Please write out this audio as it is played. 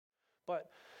But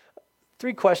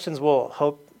three questions we'll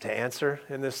hope to answer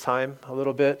in this time a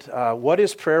little bit. What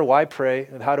is prayer? Why pray?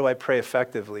 And how do I pray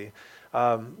effectively?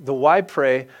 The why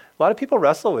pray, a lot of people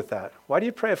wrestle with that. Why do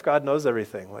you pray if God knows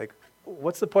everything? Like,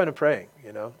 what's the point of praying,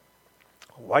 you know?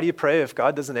 Why do you pray if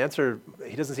God doesn't answer,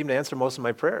 he doesn't seem to answer most of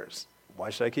my prayers? Why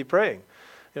should I keep praying?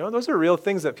 You know, those are real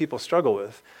things that people struggle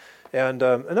with. And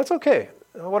that's okay.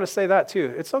 I want to say that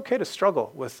too. It's okay to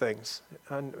struggle with things.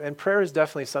 And prayer is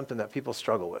definitely something that people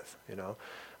struggle with, you know.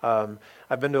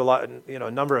 I've been to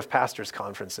a number of pastors'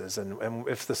 conferences, and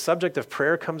if the subject of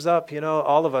prayer comes up, you know,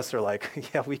 all of us are like,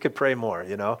 yeah, we could pray more,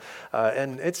 you know.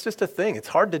 And it's just a thing. It's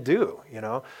hard to do, you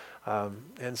know.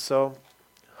 And so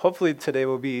hopefully today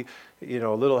will be, you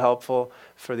know, a little helpful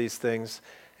for these things.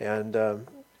 And,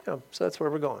 so that's where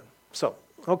we're going. So,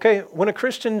 okay, when a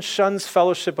Christian shuns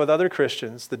fellowship with other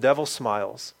Christians, the devil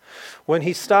smiles. When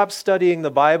he stops studying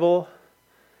the Bible,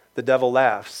 the devil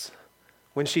laughs.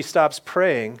 When she stops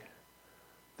praying,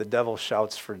 the devil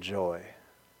shouts for joy,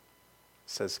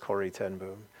 says Corrie ten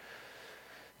Boom.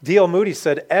 D.L. Moody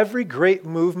said, every great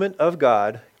movement of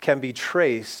God can be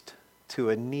traced to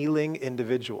a kneeling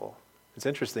individual. It's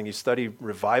interesting, you study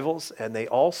revivals, and they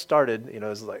all started, you know,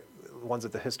 it's like ones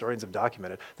that the historians have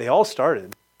documented, they all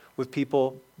started with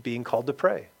people being called to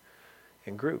pray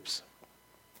in groups.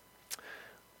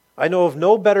 I know of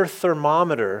no better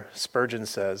thermometer, Spurgeon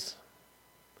says,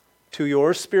 to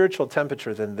your spiritual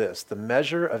temperature than this, the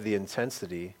measure of the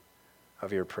intensity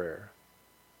of your prayer.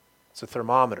 It's a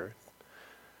thermometer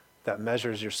that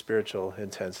measures your spiritual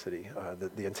intensity,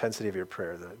 the intensity of your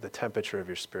prayer, the temperature of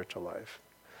your spiritual life.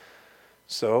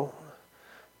 So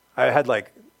I had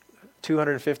like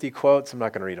 250 quotes. I'm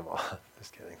not going to read them all.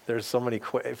 Just kidding. There's so many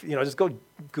quotes. You know, just go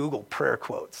Google prayer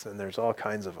quotes, and there's all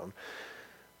kinds of them.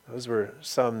 Those were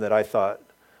some that I thought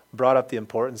brought up the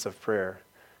importance of prayer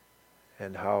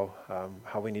and how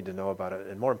we need to know about it,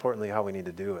 and more importantly, how we need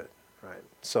to do it, right?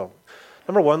 So,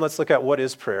 number one, let's look at what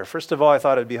is prayer. First of all, I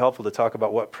thought it'd be helpful to talk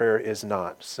about what prayer is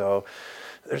not. So,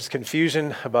 there's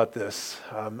confusion about this.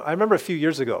 I remember a few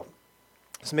years ago,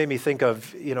 this made me think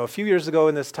of, you know, a few years ago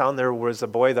in this town, there was a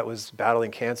boy that was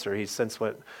battling cancer. He since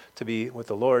went to be with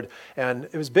the Lord. And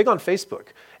it was big on Facebook.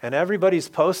 And everybody's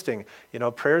posting, you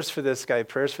know, prayers for this guy,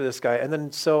 prayers for this guy. And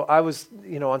then so I was,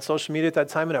 you know, on social media at that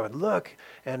time, and I would look.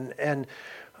 And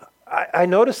I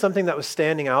noticed something that was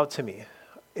standing out to me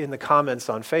in the comments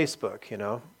on Facebook, you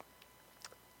know.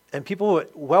 And people,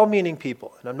 well-meaning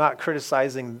people, and I'm not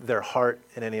criticizing their heart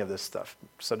in any of this stuff.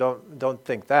 So don't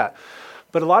think that.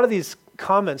 But a lot of these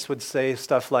comments would say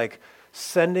stuff like,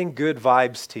 sending good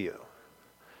vibes to you.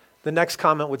 The next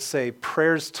comment would say,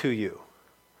 prayers to you.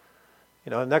 You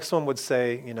know, the next one would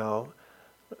say,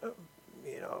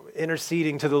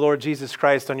 interceding to the Lord Jesus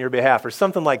Christ on your behalf, or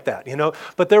something like that, you know.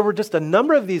 But there were just a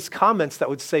number of these comments that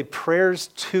would say, prayers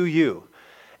to you.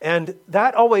 And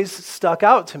that always stuck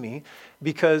out to me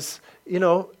because, you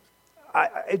know,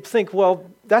 I think, well,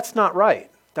 that's not right.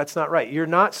 That's not right. You're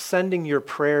not sending your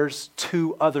prayers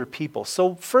to other people.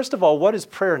 So first of all, what is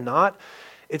prayer not?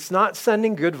 It's not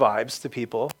sending good vibes to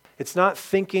people. It's not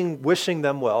wishing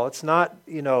them well. It's not,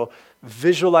 you know,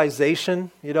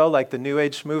 visualization, you know, like the New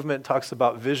Age movement talks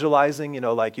about visualizing, you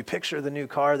know, like you picture the new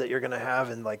car that you're going to have,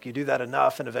 and like you do that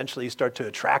enough, and eventually you start to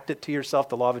attract it to yourself,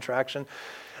 the law of attraction.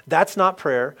 That's not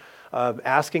prayer.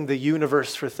 Asking the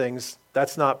universe for things,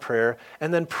 that's not prayer.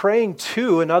 And then praying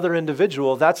to another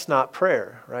individual, that's not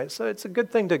prayer, right? So it's a good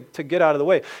thing to get out of the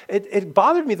way. It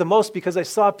bothered me the most because I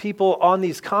saw people on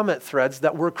these comment threads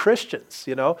that were Christians,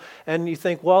 you know, and you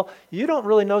think, well, you don't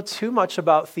really know too much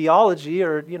about theology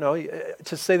or, you know,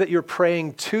 to say that you're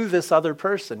praying to this other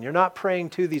person. You're not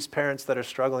praying to these parents that are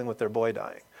struggling with their boy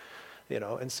dying, you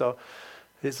know, and so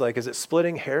it's like, is it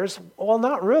splitting hairs? Well,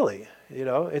 not really. You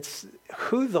know, it's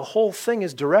who the whole thing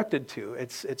is directed to.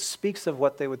 It speaks of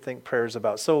what they would think prayer is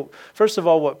about. So first of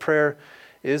all, what prayer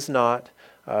is not,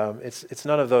 it's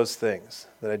none of those things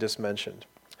that I just mentioned.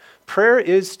 Prayer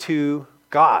is to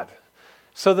God.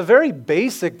 So the very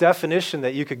basic definition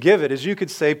that you could give it is you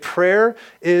could say prayer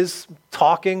is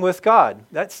talking with God.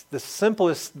 That's the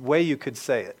simplest way you could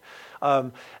say it.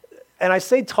 And I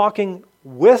say talking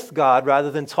with God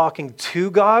rather than talking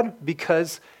to God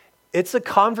because it's a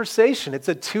conversation. It's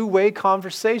a two-way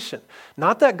conversation.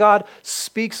 Not that God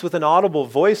speaks with an audible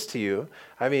voice to you.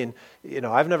 I mean, you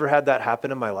know, I've never had that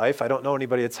happen in my life. I don't know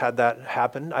anybody that's had that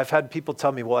happen. I've had people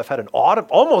tell me, well, I've had an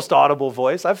almost audible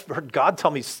voice. I've heard God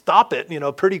tell me, stop it, you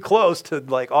know, pretty close to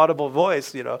like audible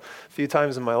voice, you know, a few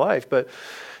times in my life. But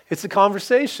it's a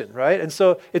conversation, right? And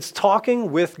so it's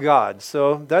talking with God.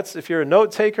 So that's, if you're a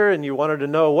note taker and you wanted to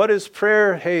know what is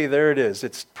prayer, hey, there it is.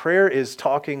 Prayer is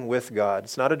talking with God.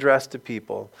 It's not addressed to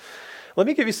people. Let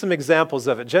me give you some examples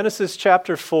of it. Genesis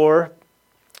chapter 4,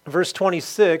 verse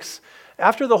 26,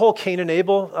 after the whole Cain and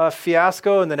Abel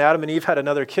fiasco, and then Adam and Eve had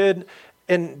another kid,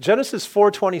 in Genesis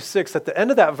 4:26, at the end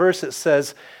of that verse it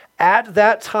says, "At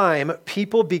that time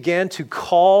people began to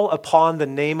call upon the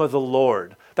name of the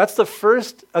Lord." That's the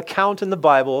first account in the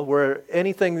Bible where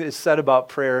anything is said about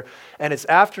prayer, and it's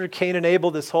after Cain and Abel,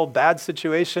 this whole bad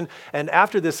situation, and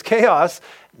after this chaos,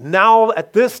 now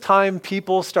at this time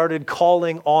people started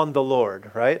calling on the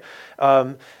Lord, right?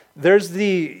 There's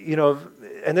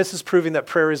and this is proving that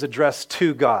prayer is addressed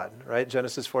to God, right?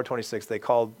 Genesis 4:26, they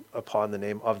called upon the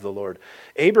name of the Lord.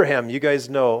 Abraham, you guys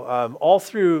know, all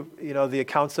through, the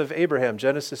accounts of Abraham,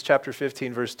 Genesis chapter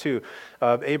 15, verse 2,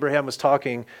 Abraham was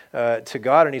talking to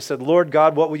God, and he said, "Lord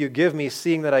God, what will you give me,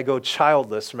 seeing that I go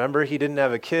childless?" Remember, he didn't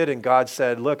have a kid, and God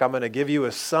said, "Look, I'm going to give you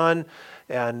a son."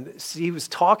 And he was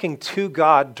talking to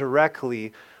God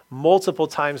directly multiple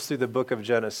times through the book of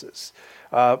Genesis.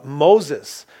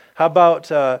 Moses, how about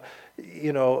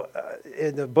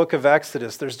in the book of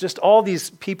Exodus, there's just all these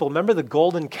people. Remember the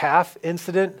golden calf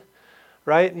incident,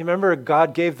 right? You remember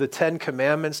God gave the 10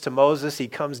 Commandments to Moses. He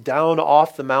comes down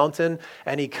off the mountain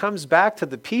and he comes back to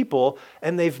the people,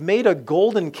 and they've made a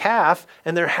golden calf,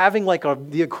 and they're having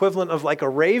the equivalent of like a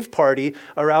rave party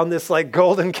around this like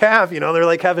golden calf. They're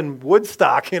like having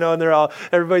Woodstock, and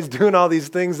everybody's doing all these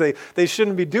things they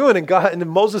shouldn't be doing. And then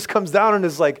Moses comes down and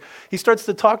is like, he starts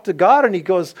to talk to God, and he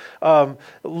goes,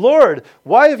 "Lord,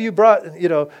 why have you brought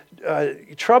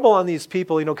trouble on these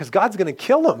people? Because God's going to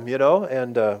kill them,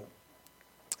 and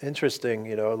interesting,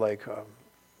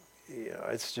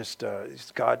 it's just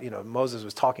it's God. Moses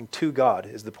was talking to God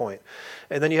is the point.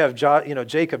 And then you have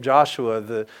Jacob, Joshua,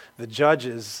 the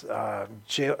judges,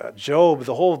 Job.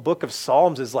 The whole book of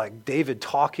Psalms is like David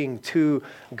talking to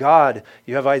God.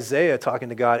 You have Isaiah talking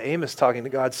to God, Amos talking to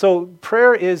God. So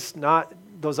prayer is not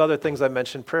those other things I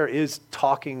mentioned. Prayer is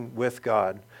talking with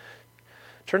God.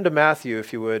 Turn to Matthew,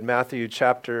 if you would. Matthew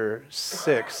chapter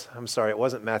 6. I'm sorry, it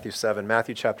wasn't Matthew 7.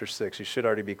 Matthew chapter 6. You should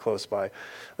already be close by.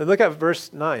 Then look at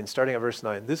verse 9, starting at verse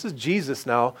 9. This is Jesus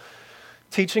now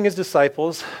teaching his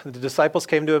disciples. The disciples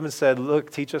came to him and said, "Look,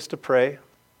 teach us to pray."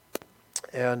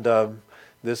 And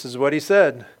this is what he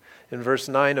said. In verse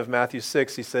 9 of Matthew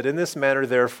 6, he said, "In this manner,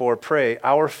 therefore, pray,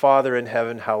 Our Father in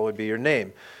heaven, hallowed be your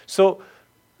name." So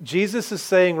Jesus is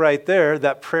saying right there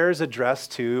that prayer is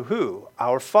addressed to who?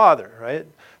 Our Father, right?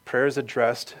 Prayer is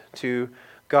addressed to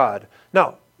God.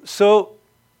 Now, so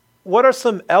what are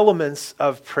some elements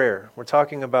of prayer? We're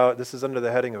talking about, this is under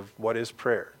the heading of what is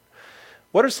prayer.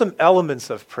 What are some elements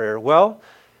of prayer? Well,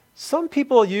 some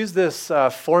people use this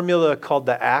formula called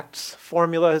the ACTS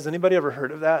formula. Has anybody ever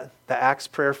heard of that? The ACTS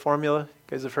prayer formula? You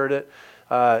guys have heard it?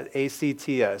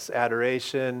 ACTS,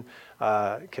 adoration,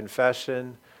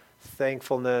 confession,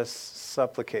 thankfulness,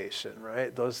 supplication,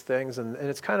 right? Those things. And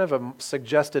it's kind of a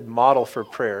suggested model for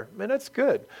prayer. And it's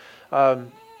good.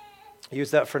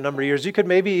 Used that for a number of years. You could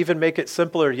maybe even make it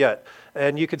simpler yet.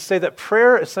 And you could say that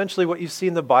prayer, essentially what you see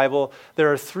in the Bible,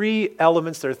 there are three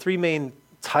elements, there are three main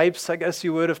types, I guess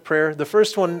you would, of prayer. The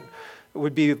first one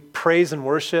would be praise and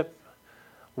worship,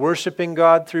 worshiping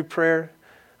God through prayer.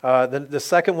 Then the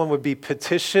second one would be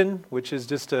petition, which is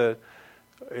just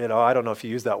I don't know if you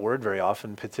use that word very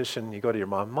often, petition. You go to your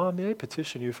mom, "Mom, may I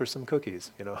petition you for some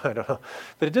cookies?" I don't know.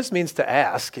 But it just means to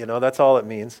ask, that's all it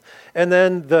means. And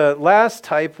then the last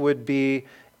type would be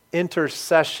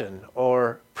intercession,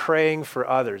 or praying for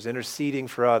others, interceding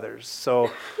for others.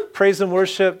 So praise and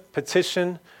worship,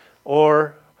 petition,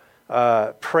 or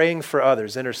praying for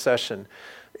others, intercession.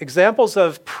 Examples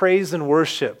of praise and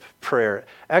worship prayer.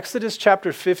 Exodus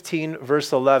chapter 15,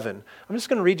 verse 11. I'm just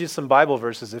going to read you some Bible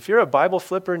verses. If you're a Bible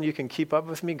flipper and you can keep up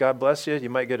with me, God bless you. You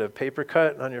might get a paper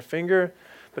cut on your finger.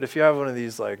 But if you have one of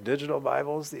these like digital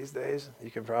Bibles these days,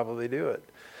 you can probably do it.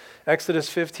 Exodus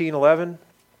 15, 11.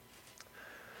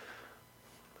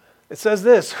 It says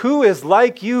this: "Who is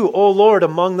like you, O Lord,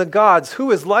 among the gods? Who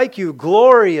is like you,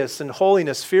 glorious in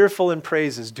holiness, fearful in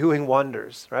praises, doing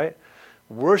wonders," right?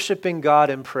 Worshiping God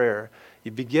in prayer.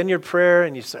 You begin your prayer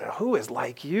and you say, "Who is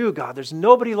like you, God? There's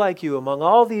nobody like you among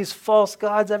all these false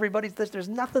gods. There's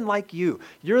nothing like you.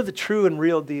 You're the true and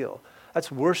real deal." That's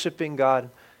worshiping God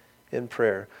in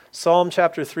prayer. Psalm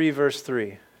chapter 3, verse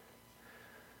 3.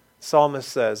 Psalmist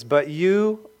says, "But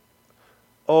you,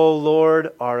 O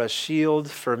Lord, are a shield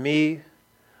for me,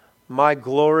 my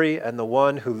glory, and the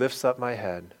one who lifts up my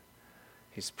head."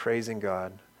 He's praising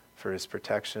God for his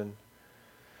protection.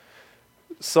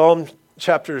 Psalm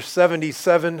chapter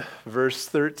 77, verse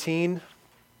 13.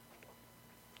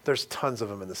 There's tons of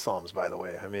them in the Psalms, by the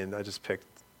way. I just picked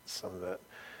some that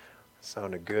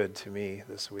sounded good to me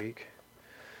this week.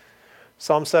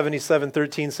 Psalm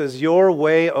 77:13 says, "Your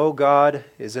way, O God,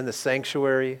 is in the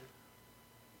sanctuary.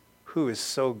 Who is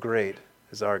so great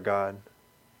as our God?"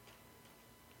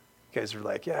 You guys are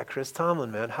like, yeah, Chris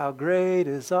Tomlin, man. How great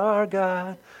is our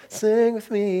God? Sing with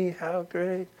me, how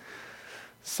great.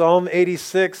 Psalm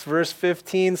 86, verse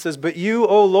 15 says, "But you,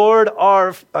 O Lord,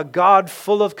 are a God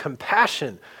full of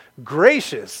compassion,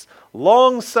 gracious,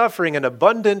 long-suffering, and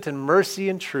abundant in mercy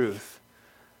and truth."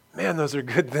 Man, those are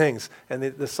good things. And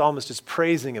the psalmist is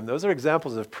praising him. Those are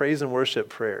examples of praise and worship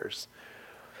prayers.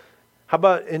 How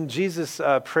about in Jesus'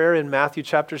 prayer in Matthew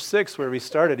chapter 6, where we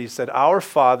started? He said, "Our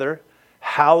Father,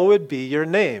 hallowed be your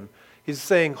name." He's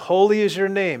saying, holy is your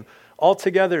name.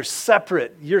 Altogether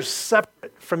separate. You're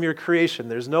separate from your creation.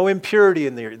 There's no impurity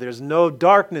in there. There's no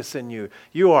darkness in you.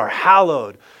 You are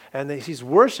hallowed. And he's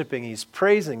worshiping, he's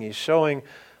praising, he's showing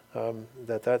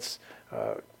that's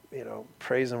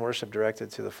praise and worship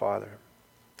directed to the Father.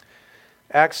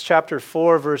 Acts chapter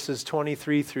 4, verses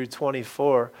 23 through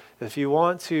 24. If you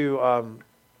want to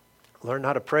learn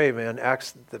how to pray, man,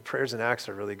 the prayers in Acts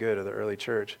are really good of the early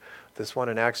church. This one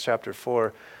in Acts chapter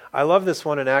 4. I love this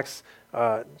one in Acts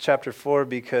chapter 4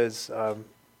 because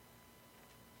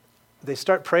they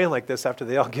start praying like this after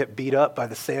they all get beat up by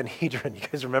the Sanhedrin. You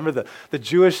guys remember the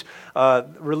Jewish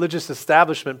religious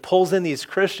establishment pulls in these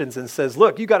Christians and says,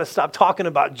 look, you got to stop talking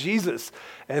about Jesus.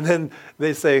 And then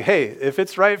they say, hey, if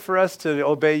it's right for us to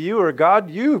obey you or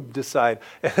God, you decide.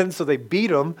 And so they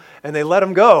beat them and they let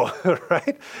them go,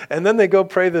 right? And then they go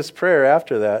pray this prayer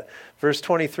after that. Verse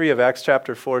 23 of Acts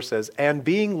chapter 4 says, "And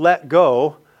being let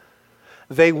go,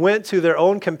 they went to their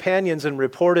own companions and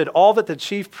reported all that the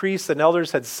chief priests and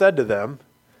elders had said to them.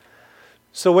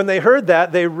 So when they heard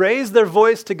that, they raised their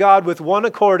voice to God with one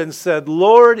accord and said,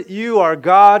 'Lord, you are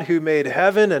God who made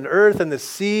heaven and earth and the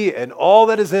sea and all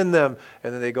that is in them.'"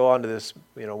 And then they go on to this,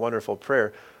 wonderful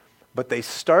prayer. But they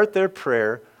start their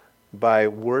prayer by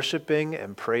worshiping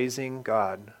and praising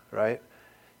God, right?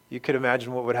 You could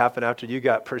imagine what would happen after you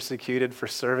got persecuted for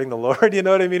serving the Lord, you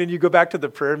know what I mean? And you go back to the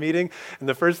prayer meeting, and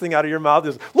the first thing out of your mouth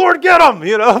is, "Lord, get him,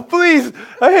 please,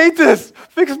 I hate this.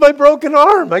 Fix my broken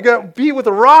arm. I got beat with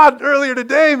a rod earlier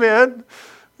today, man."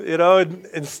 And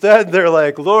instead they're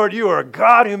like, "Lord, you are a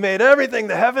God who made everything,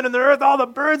 the heaven and the earth, all the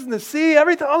birds and the sea,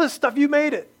 everything, all this stuff, you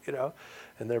made it,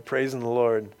 And they're praising the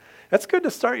Lord. That's good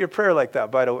to start your prayer like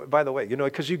that, by the way,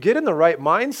 because you get in the right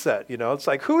mindset, It's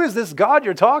like, who is this God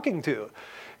you're talking to?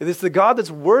 It's the God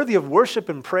that's worthy of worship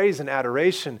and praise and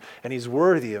adoration, and he's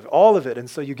worthy of all of it. And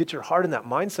so you get your heart in that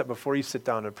mindset before you sit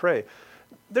down and pray.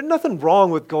 There's nothing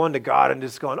wrong with going to God and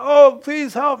just going, "Oh,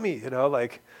 please help me."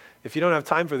 If you don't have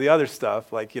time for the other stuff,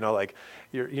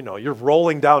 you're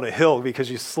rolling down a hill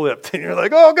because you slipped, and you're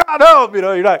like, "Oh, God, help!"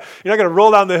 You're not going to roll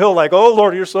down the hill like, "Oh,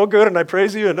 Lord, you're so good, and I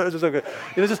praise you." And it's just okay.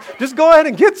 Just go ahead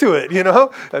and get to it.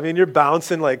 You're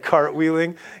bouncing like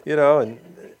cartwheeling, and.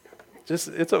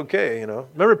 It's okay,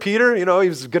 Remember Peter, he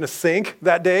was going to sink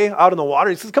that day out in the water.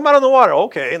 He says, "Come out on the water."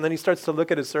 Okay. And then he starts to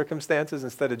look at his circumstances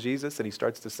instead of Jesus, and he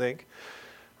starts to sink,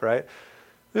 right?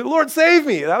 "Lord, save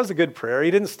me." That was a good prayer.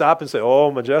 He didn't stop and say,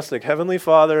 "Oh, majestic Heavenly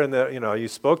Father," and you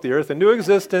spoke the earth into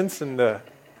existence. And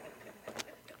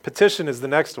petition is the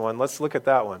next one. Let's look at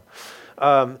that one.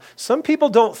 Some people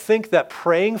don't think that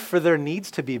praying for their needs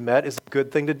to be met is a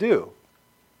good thing to do.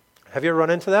 Have you ever run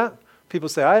into that? People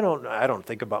say, I don't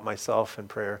think about myself in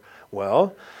prayer.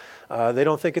 Well, they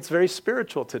don't think it's very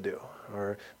spiritual to do,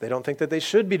 or they don't think that they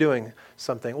should be doing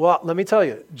something. Well, let me tell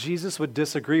you, Jesus would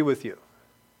disagree with you.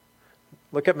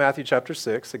 Look at Matthew chapter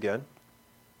 6 again,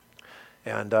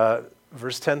 and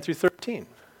verse 10 through 13.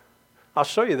 I'll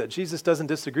show you that Jesus doesn't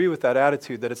disagree with that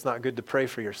attitude that it's not good to pray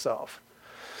for yourself.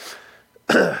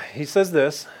 He says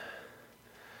this,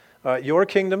 "Your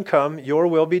kingdom come, your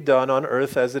will be done on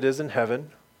earth as it is in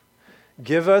heaven.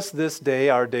 Give us this day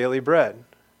our daily bread."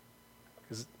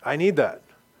 Because I need that.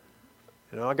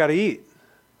 I got to eat.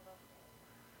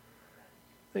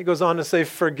 He goes on to say,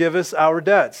 "Forgive us our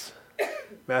debts."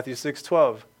 Matthew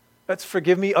 6:12. That's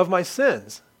forgive me of my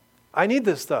sins. I need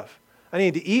this stuff. I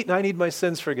need to eat and I need my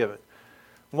sins forgiven.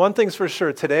 One thing's for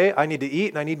sure. Today, I need to eat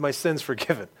and I need my sins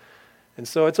forgiven. And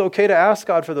so it's okay to ask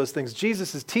God for those things.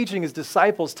 Jesus is teaching his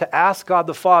disciples to ask God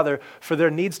the Father for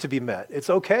their needs to be met. It's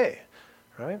okay,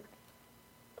 right?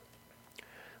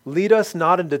 "Lead us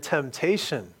not into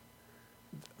temptation."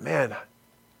 Man,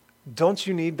 don't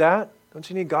you need that? Don't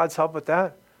you need God's help with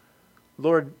that?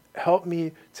 "Lord, help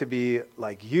me to be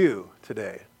like you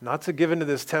today, not to give into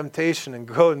this temptation and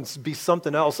go and be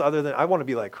something else other than I want to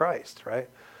be like Christ," right?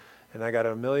 And I got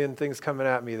a million things coming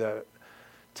at me that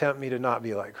tempt me to not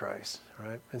be like Christ,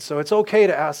 right? And so it's okay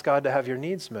to ask God to have your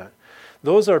needs met.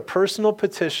 Those are personal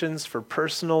petitions for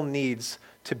personal needs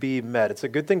to be met. It's a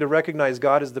good thing to recognize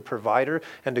God as the provider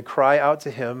and to cry out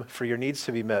to him for your needs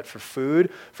to be met, for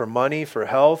food, for money, for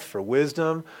health, for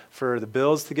wisdom, for the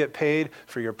bills to get paid,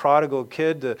 for your prodigal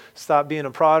kid to stop being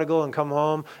a prodigal and come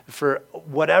home, for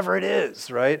whatever it is,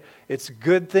 right? It's a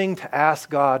good thing to ask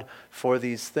God for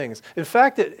these things. In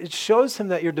fact, it shows him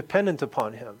that you're dependent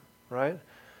upon him, right?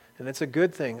 And it's a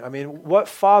good thing. I mean, what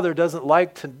father doesn't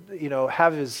like to,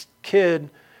 have his kid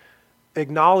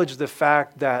acknowledge the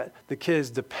fact that the kid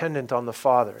is dependent on the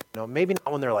father? Maybe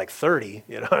not when they're like 30,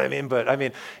 you know what I mean? But I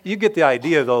mean, you get the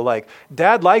idea though. Like,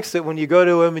 dad likes it when you go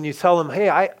to him and you tell him, hey,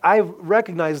 I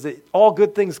recognize that all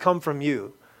good things come from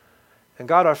you. And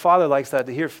God, our Father, likes that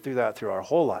to hear through our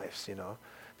whole lives,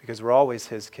 because we're always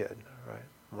his kid, right?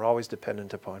 We're always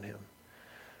dependent upon him.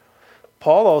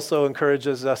 Paul also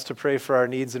encourages us to pray for our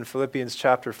needs in Philippians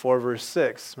chapter 4, verse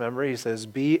 6. Remember, he says,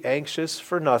 be anxious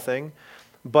for nothing,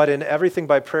 but in everything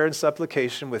by prayer and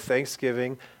supplication with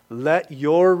thanksgiving, let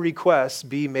your requests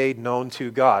be made known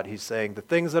to God. He's saying the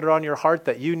things that are on your heart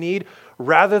that you need,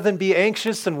 rather than be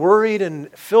anxious and worried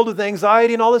and filled with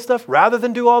anxiety and all this stuff, rather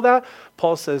than do all that,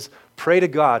 Paul says, pray to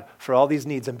God for all these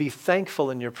needs and be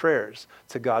thankful in your prayers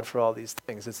to God for all these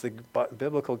things. It's the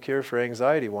biblical cure for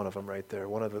anxiety, one of them right there.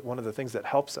 One of the things that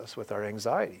helps us with our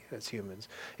anxiety as humans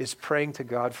is praying to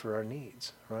God for our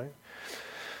needs, right?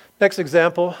 Next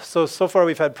example. So far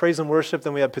we've had praise and worship,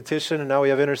 then we have petition, and now we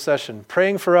have intercession.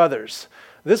 Praying for others.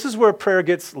 This is where prayer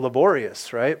gets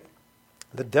laborious, right?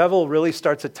 The devil really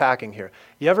starts attacking here.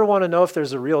 You ever want to know if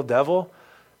there's a real devil?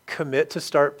 Commit to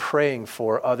start praying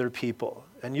for other people,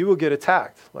 and you will get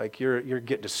attacked. Like you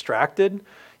get distracted.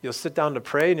 You'll sit down to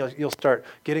pray, and you'll start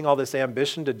getting all this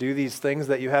ambition to do these things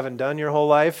that you haven't done your whole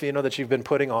life, that you've been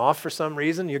putting off for some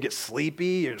reason. You get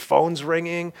sleepy, your phone's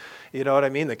ringing, you know what I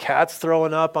mean? The cat's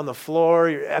throwing up on the floor.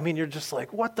 You're just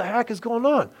like, what the heck is going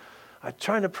on? I'm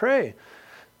trying to pray.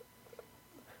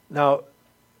 Now,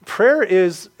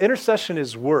 intercession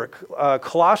is work.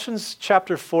 Colossians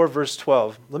chapter 4, verse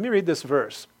 12. Let me read this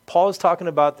verse. Paul is talking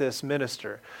about this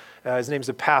minister. His name's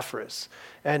Epaphras.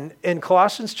 And in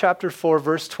Colossians chapter 4,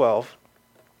 verse 12,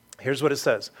 here's what it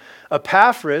says.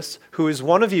 Epaphras, who is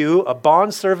one of you, a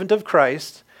bondservant of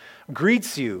Christ,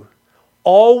 greets you,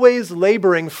 always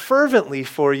laboring fervently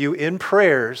for you in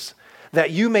prayers,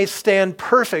 that you may stand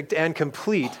perfect and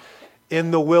complete in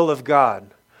the will of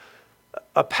God.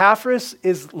 Epaphras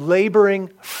is laboring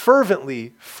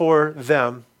fervently for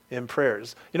them in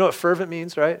prayers. You know what fervent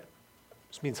means, right?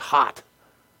 It means hot,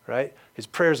 right? His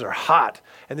prayers are hot,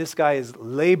 and this guy is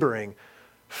laboring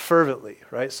fervently,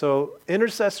 right? So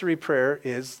intercessory prayer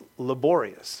is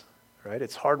laborious, right?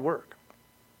 It's hard work.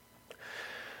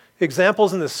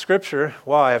 Examples in the scripture.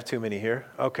 Wow, I have too many here.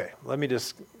 Okay, let me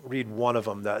just read one of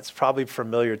them that's probably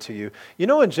familiar to you.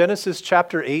 In Genesis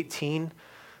chapter 18,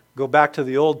 go back to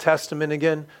the Old Testament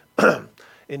again.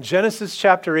 In Genesis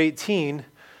chapter 18,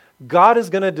 God is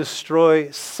going to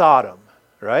destroy Sodom,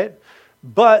 right?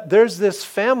 But there's this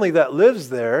family that lives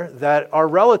there that are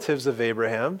relatives of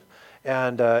Abraham.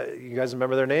 And you guys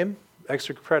remember their name?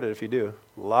 Extra credit if you do.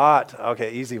 Lot.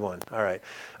 Okay, easy one. All right.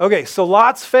 Okay, so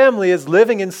Lot's family is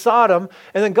living in Sodom.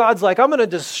 And then God's like, I'm going to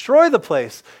destroy the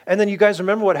place. And then you guys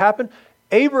remember what happened?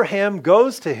 Abraham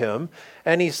goes to him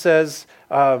and he says,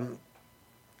 I'll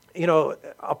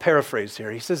paraphrase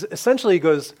here. He says, essentially he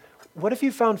goes, what if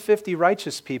you found 50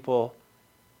 righteous people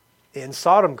in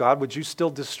Sodom, God? Would you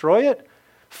still destroy it?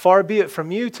 Far be it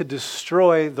from you to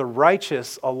destroy the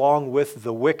righteous along with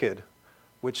the wicked,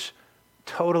 which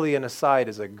totally an aside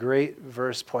is a great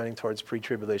verse pointing towards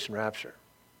pre-tribulation rapture.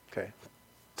 Okay,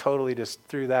 totally just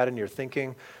threw that in your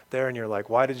thinking there and you're like,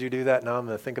 why did you do that? Now I'm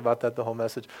going to think about that the whole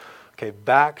message. Okay,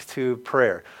 back to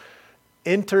prayer.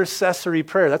 Intercessory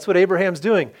prayer. That's what Abraham's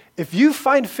doing. If you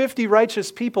find 50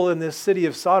 righteous people in this city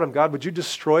of Sodom, God, would you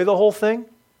destroy the whole thing?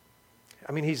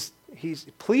 He's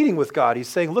pleading with God. He's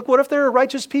saying, look, what if there are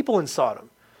righteous people in Sodom?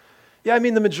 Yeah,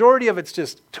 the majority of it's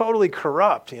just totally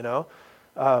corrupt,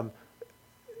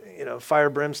 fire,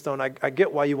 brimstone. I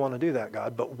get why you want to do that,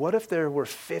 God. But what if there were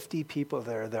 50 people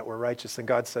there that were righteous? And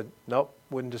God said, nope,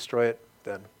 wouldn't destroy it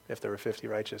then if there were 50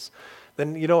 righteous.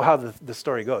 Then you know how the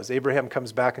story goes. Abraham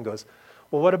comes back and goes,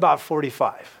 well, what about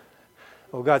 45?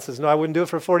 Well, God says, no, I wouldn't do it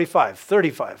for 45,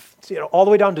 35, all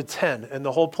the way down to 10. And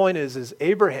the whole point is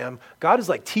Abraham, God is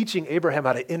like teaching Abraham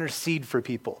how to intercede for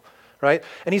people, right?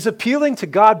 And he's appealing to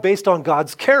God based on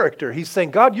God's character. He's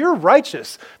saying, God, you're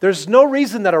righteous. There's no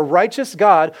reason that a righteous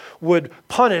God would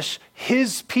punish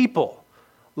his people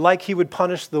like he would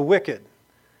punish the wicked.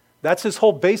 That's his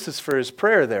whole basis for his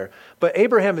prayer there. But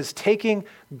Abraham is taking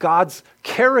God's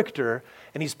character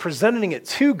and he's presenting it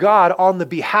to God on the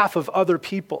behalf of other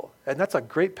people. And that's a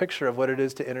great picture of what it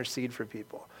is to intercede for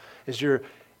people, is you're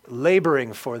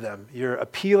laboring for them. You're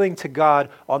appealing to God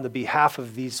on the behalf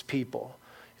of these people,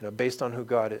 based on who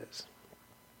God is.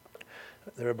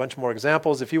 There are a bunch more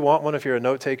examples. If you want one, if you're a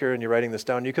note taker and you're writing this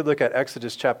down, you could look at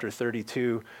Exodus chapter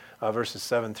 32, verses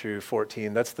 7 through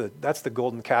 14. That's the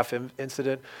golden calf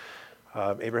incident.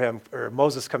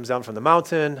 Moses comes down from the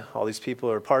mountain. All these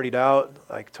people are partied out,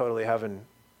 like totally having,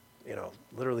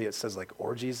 literally it says like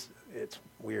orgies. It's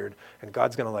weird. And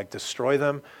God's going to like destroy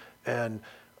them. And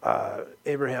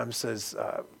Abraham says,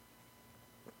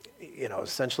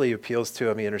 essentially he appeals to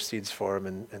him. He intercedes for him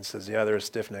and says, yeah, they're a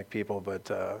stiff-necked people,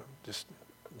 but just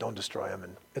don't destroy them.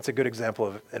 And it's a good example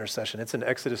of intercession. It's in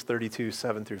Exodus 32,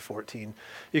 7 through 14.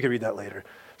 You can read that later.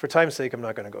 For time's sake, I'm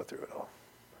not going to go through it all.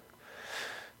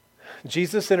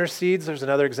 Jesus intercedes. There's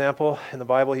another example in the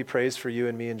Bible. He prays for you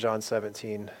and me in John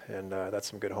 17, and that's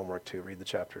some good homework too. Read the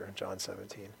chapter in John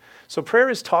 17. So prayer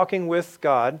is talking with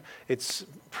God. It's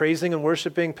praising and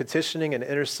worshiping, petitioning and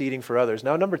interceding for others.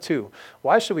 Now, number 2,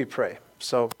 why should we pray?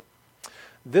 So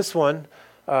this one,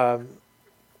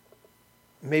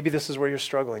 maybe this is where you're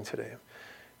struggling today.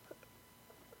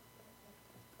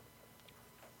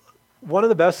 One of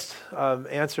the best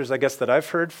answers, I guess, that I've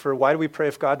heard for why do we pray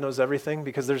if God knows everything,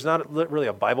 because there's not really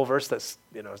a Bible verse that's,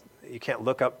 you can't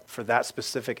look up for that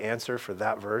specific answer for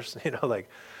that verse, like,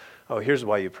 oh, here's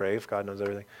why you pray if God knows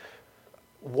everything.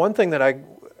 One thing that I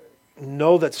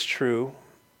know that's true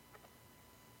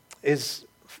is,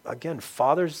 again,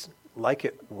 fathers like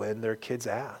it when their kids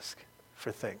ask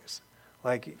for things.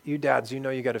 Like you dads,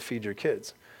 you got to feed your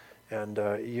kids, and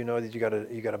that you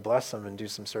got to bless them and do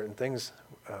some certain things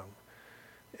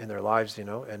in their lives,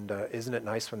 and isn't it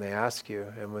nice when they ask you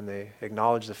and when they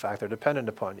acknowledge the fact they're dependent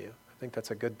upon you? I think that's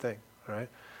a good thing, all right?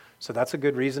 So that's a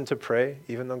good reason to pray,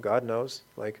 even though God knows,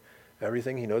 like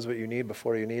everything. He knows what you need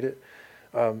before you need it.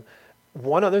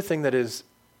 One other thing that is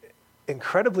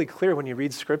incredibly clear when you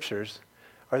read scriptures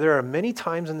there are many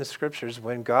times in the scriptures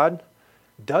when God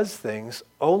does things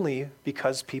only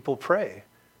because people pray.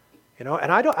 And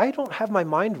I don't have my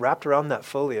mind wrapped around that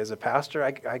fully as a pastor.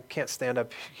 I can't stand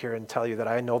up here and tell you that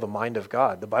I know the mind of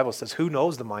God. The Bible says, who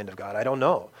knows the mind of God? I don't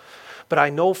know. But I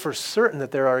know for certain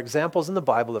that there are examples in the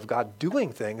Bible of God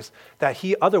doing things that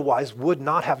he otherwise would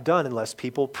not have done unless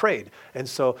people prayed. And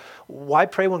so why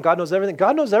pray when God knows everything?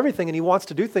 God knows everything and he wants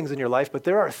to do things in your life, but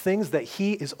there are things that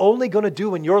he is only going to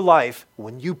do in your life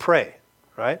when you pray,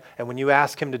 right? And when you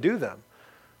ask him to do them.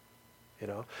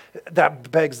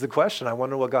 That begs the question. I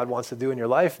wonder what God wants to do in your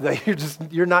life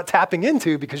that you're not tapping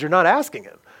into because you're not asking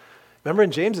him. Remember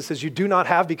in James it says you do not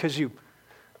have because you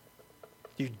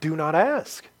do not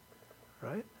ask,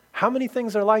 right? How many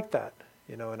things are like that,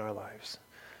 in our lives?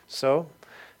 So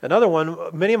another one,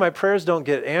 many of my prayers don't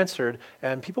get answered,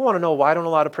 and people want to know why don't a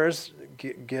lot of prayers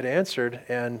get answered.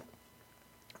 And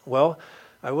well,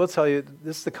 I will tell you,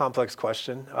 this is the complex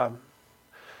question.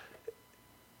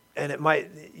 And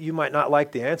you might not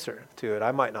like the answer to it.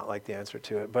 I might not like the answer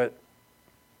to it, but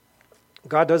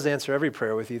God does answer every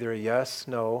prayer with either a yes,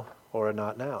 no, or a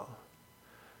not now.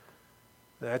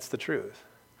 That's the truth.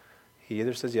 He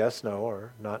either says yes, no,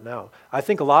 or not now. I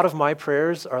think a lot of my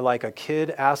prayers are like a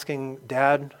kid asking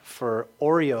dad for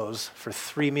Oreos for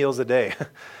 3 meals a day.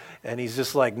 And he's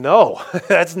just like, no,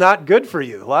 that's not good for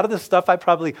you. A lot of the stuff I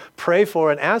probably pray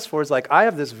for and ask for is like, I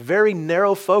have this very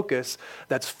narrow focus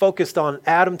that's focused on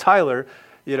Adam Tyler,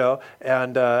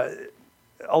 and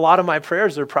a lot of my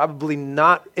prayers are probably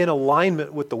not in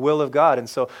alignment with the will of God. And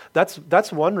so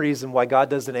that's one reason why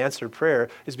God doesn't answer prayer,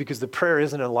 is because the prayer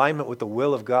isn't in alignment with the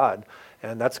will of God.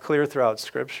 And that's clear throughout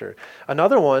Scripture.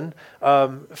 Another one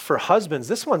for husbands,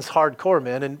 this one's hardcore,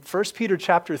 man. In 1 Peter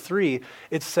chapter 3,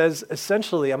 it says,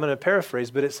 essentially, I'm going to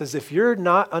paraphrase, but it says, if you're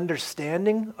not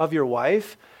understanding of your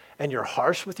wife and you're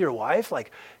harsh with your wife,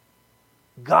 like,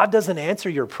 God doesn't answer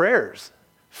your prayers.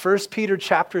 1 Peter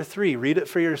chapter 3, read it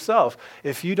for yourself.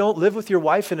 If you don't live with your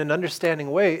wife in an understanding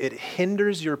way, it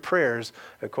hinders your prayers,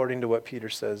 according to what Peter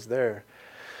says there.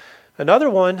 Another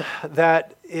one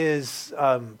that is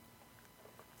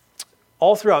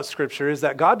all throughout Scripture is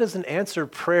that God doesn't answer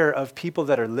prayer of people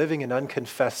that are living in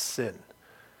unconfessed sin.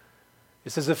 It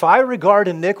says, if I regard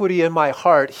iniquity in my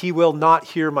heart, he will not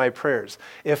hear my prayers.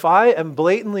 If I am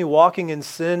blatantly walking in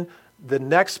sin, the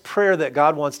next prayer that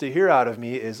God wants to hear out of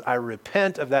me is, I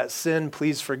repent of that sin,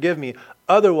 please forgive me.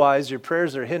 Otherwise, your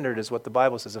prayers are hindered, is what the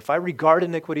Bible says. If I regard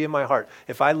iniquity in my heart,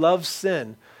 if I love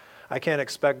sin, I can't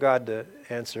expect God to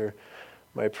answer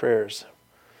my prayers.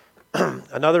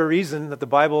 Another reason that the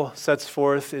Bible sets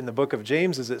forth in the book of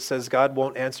James is it says God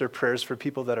won't answer prayers for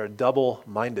people that are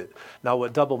double-minded. Now,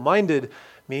 what double-minded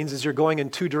means is you're going in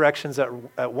two directions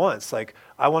at once. Like,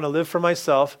 I want to live for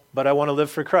myself, but I want to live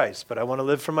for Christ. But I want to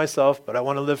live for myself, but I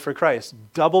want to live for Christ.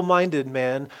 Double-minded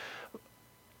man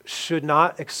should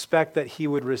not expect that he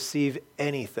would receive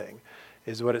anything,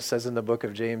 is what it says in the book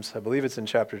of James. I believe it's in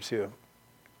chapter 2.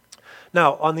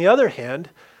 Now, on the other hand,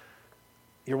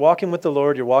 you're walking with the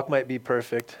Lord, your walk might be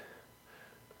perfect.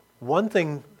 One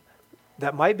thing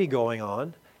that might be going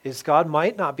on is God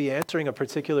might not be answering a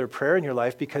particular prayer in your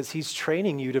life because he's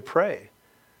training you to pray.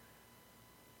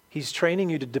 He's training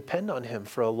you to depend on him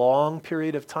for a long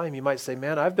period of time. You might say,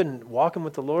 man, I've been walking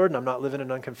with the Lord and I'm not living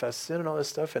in unconfessed sin and all this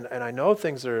stuff. And I know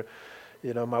things are,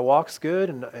 my walk's good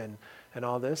and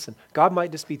all this. And God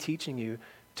might just be teaching you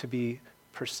to be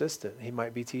persistent. He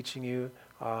might be teaching you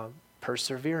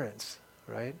perseverance.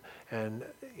 Right? And,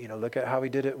 look at how he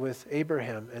did it with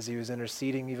Abraham as he was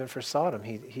interceding even for Sodom.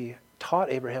 He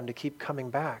taught Abraham to keep coming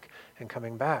back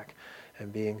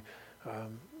and being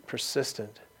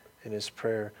persistent in his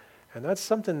prayer. And that's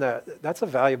something that's a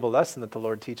valuable lesson that the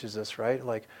Lord teaches us, right?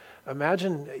 Like,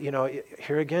 imagine,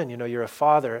 here again, you're a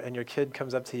father and your kid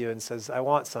comes up to you and says, I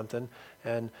want something.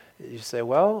 And you say,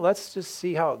 well, let's just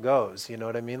see how it goes. You know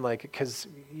what I mean? Like, because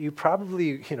you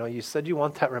probably, you said you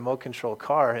want that remote control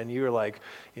car and you were like,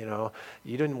 you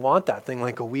didn't want that thing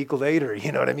like a week later.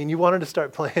 You know what I mean? You wanted to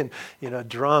start playing,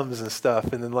 drums and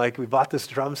stuff. And then like, we bought this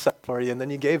drum set for you and then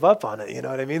you gave up on it. You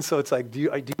know what I mean? So it's like, do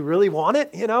you really want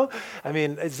it? I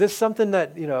mean, is this something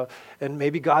that, and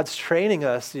maybe God's training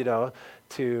us, to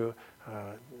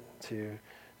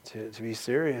be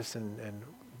serious and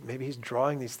maybe he's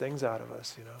drawing these things out of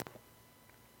us,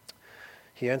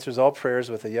 He answers all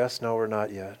prayers with a yes, no, or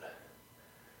not yet.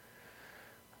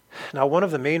 Now, one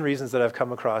of the main reasons that I've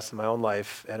come across in my own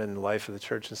life and in the life of the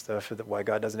church and stuff that why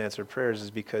God doesn't answer prayers is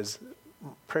because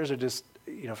prayers are just,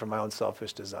 from my own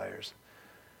selfish desires.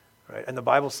 Right? And the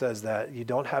Bible says that you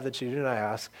don't have that you do not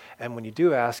ask, and when you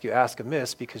do ask, you ask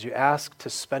amiss because you ask to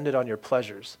spend it on your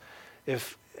pleasures.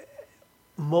 If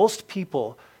most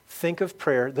people think of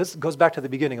prayer, this goes back to the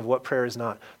beginning of what prayer is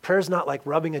not. Prayer is not like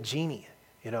rubbing a genie,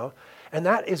 And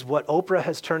that is what Oprah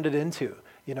has turned it into,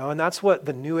 And that's what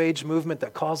the New Age movement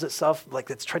that calls itself, like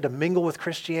it's tried to mingle with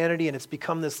Christianity and it's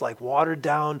become this like watered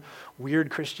down, weird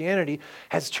Christianity,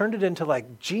 has turned it into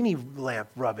like genie lamp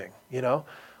rubbing,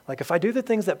 Like if I do the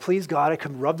things that please God, I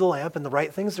can rub the lamp and the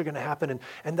right things are going to happen.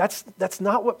 And that's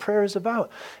not what prayer is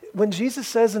about. When Jesus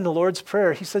says in the Lord's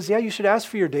Prayer, he says, yeah, you should ask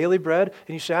for your daily bread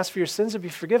and you should ask for your sins to be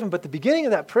forgiven. But the beginning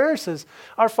of that prayer says,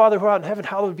 our Father who art in heaven,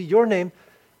 hallowed be your name.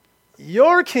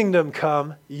 Your kingdom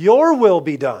come, your will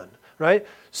be done, right?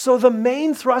 So the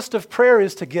main thrust of prayer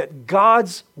is to get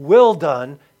God's will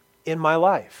done in my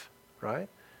life, right?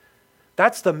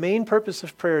 That's the main purpose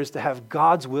of prayer, is to have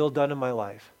God's will done in my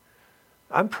life.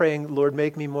 I'm praying, Lord,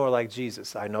 make me more like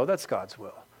Jesus. I know that's God's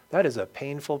will. That is a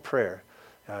painful prayer.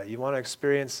 You want to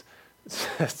experience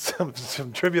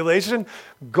some tribulation?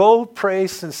 Go pray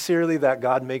sincerely that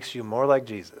God makes you more like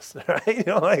Jesus. Right?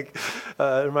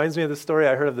 It reminds me of the story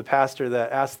I heard of the pastor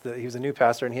that asked, he was a new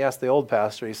pastor, and he asked the old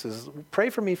pastor, he says, pray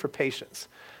for me for patience.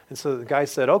 And so the guy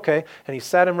said, okay. And he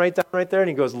sat him right down right there and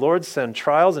he goes, Lord, send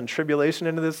trials and tribulation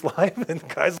into this life. And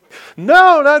the guy's like,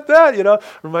 no, not that,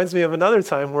 Reminds me of another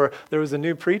time where there was a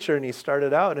new preacher and he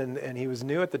started out and he was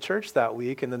new at the church that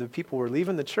week. And then the people were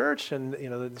leaving the church and,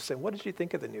 they said, what did you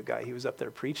think of the new guy? He was up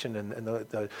there preaching and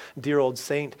the dear old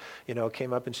saint,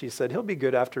 came up and she said, he'll be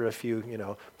good after a few,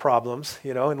 problems,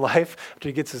 in life, after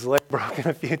he gets his leg broken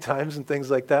a few times and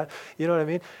things like that. You know what I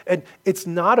mean? And it's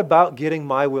not about getting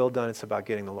my will done. It's about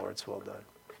getting the Lord's will done,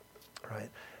 right?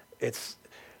 It's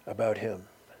about him.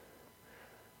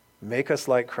 Make us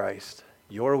like Christ.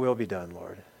 Your will be done,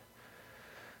 Lord.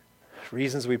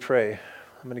 Reasons we pray.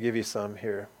 I'm going to give you some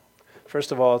here.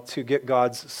 First of all, to get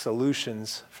God's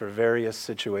solutions for various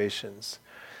situations.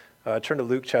 Turn to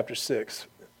Luke chapter 6,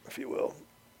 if you will.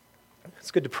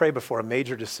 It's good to pray before a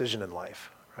major decision in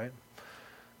life, right?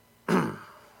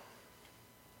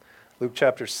 Luke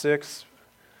chapter 6,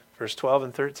 verse 12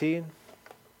 and 13.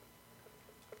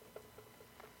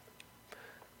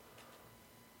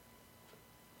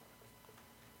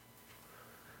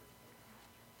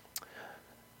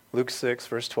 Luke 6,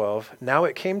 verse 12. Now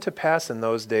it came to pass in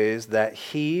those days that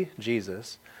he,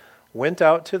 Jesus, went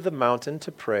out to the mountain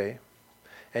to pray,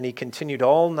 and he continued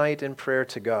all night in prayer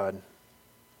to God.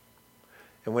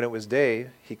 And when it was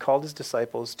day, he called his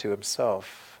disciples to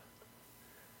himself.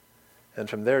 And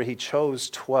from there he chose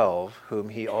 12, whom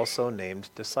he also named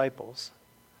disciples.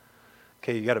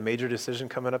 Okay, you got a major decision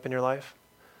coming up in your life?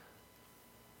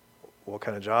 what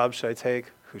kind of job should I take?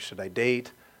 Who should I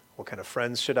date? What kind of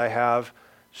friends should I have?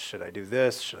 Should I do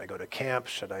this? Should I go to camp?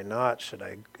 Should I not? Should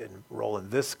I enroll in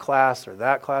this class or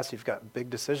that class? You've got big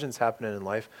decisions happening in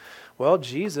life. Well,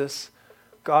 Jesus,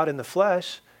 God in the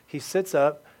flesh, he sits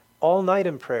up all night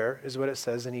in prayer, is what it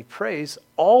says, and he prays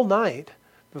all night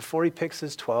before he picks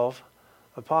his 12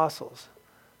 apostles,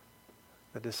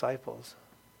 the disciples.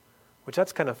 Which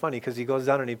that's kind of funny because he goes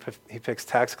down and he picks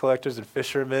tax collectors and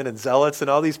fishermen and zealots and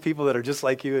all these people that are just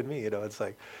like you and me. It's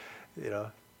like,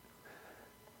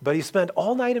 But he spent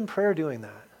all night in prayer doing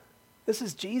that. This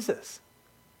is Jesus.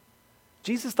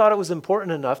 Jesus thought it was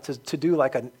important enough to do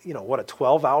like a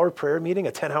 12-hour prayer meeting,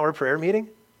 a 10-hour prayer meeting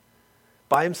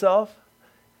by himself,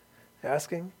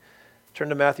 asking. Turn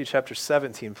to Matthew chapter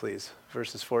 17, please,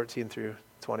 verses 14 through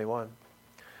 21.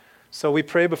 So we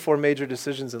pray before major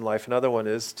decisions in life. Another one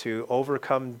is to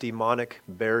overcome demonic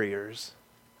barriers.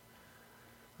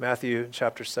 Matthew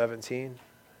chapter 17.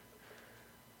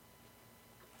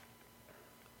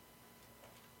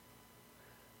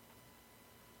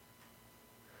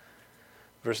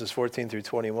 Verses 14 through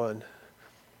 21.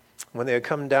 When they had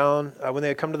come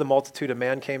to the multitude, a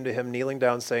man came to him, kneeling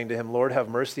down, saying to him, Lord, have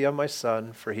mercy on my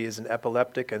son, for he is an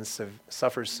epileptic and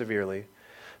suffers severely.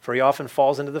 For he often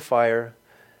falls into the fire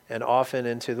and often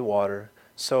into the water.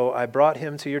 So I brought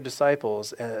him to your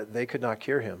disciples, and they could not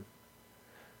cure him.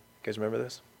 You guys remember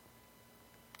this?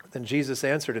 Then Jesus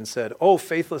answered and said, O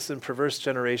faithless and perverse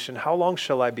generation, how long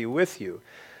shall I be with you?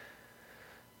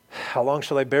 How long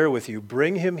shall I bear with you?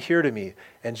 Bring him here to me.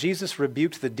 And Jesus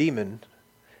rebuked the demon,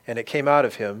 and it came out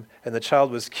of him, and the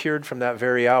child was cured from that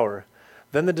very hour.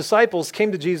 Then the disciples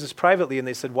came to Jesus privately, and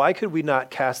they said, Why could we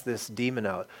not cast this demon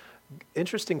out?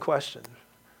 Interesting question.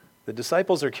 The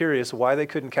disciples are curious why they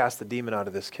couldn't cast the demon out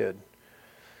of this kid.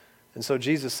 And so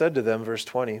Jesus said to them, verse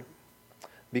 20,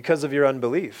 Because of your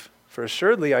unbelief. For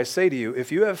assuredly I say to you,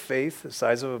 if you have faith the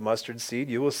size of a mustard seed,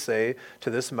 you will say to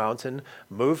this mountain,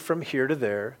 Move from here to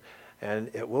there,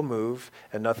 and it will move,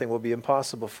 and nothing will be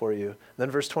impossible for you. And then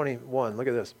verse 21, look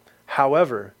at this.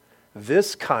 However,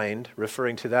 this kind,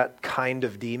 referring to that kind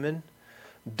of demon,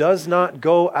 does not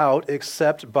go out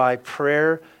except by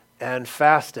prayer and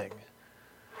fasting.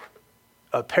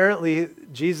 Apparently,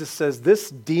 Jesus says this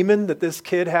demon that this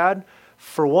kid had,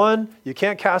 for one, you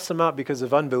can't cast him out because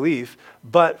of unbelief,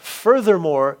 but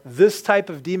furthermore, this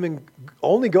type of demon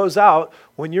only goes out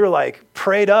when you're like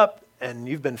prayed up and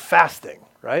you've been fasting,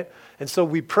 right? And so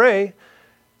we pray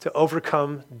to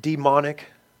overcome demonic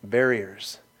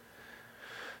barriers.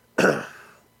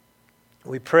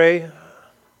 We pray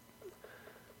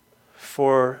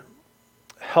for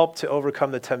help to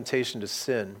overcome the temptation to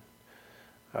sin.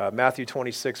 Matthew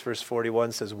 26, verse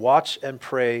 41 says, Watch and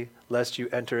pray lest you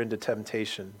enter into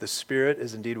temptation. The spirit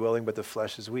is indeed willing, but the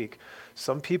flesh is weak.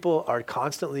 Some people are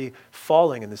constantly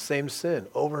falling in the same sin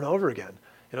over and over again.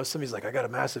 Somebody's like, I got a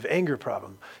massive anger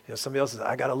problem. Somebody else says,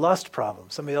 I got a lust problem.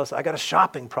 Somebody else, I got a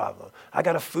shopping problem. I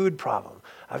got a food problem.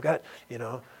 I've got,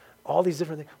 all these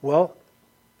different things. Well,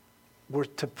 we're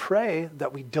to pray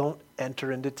that we don't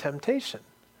enter into temptation.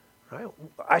 Right?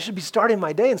 I should be starting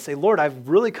my day and say, Lord, I've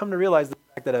really come to realize the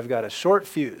fact that I've got a short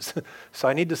fuse. So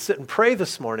I need to sit and pray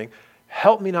this morning.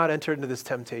 Help me not enter into this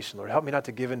temptation, Lord. Help me not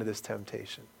to give into this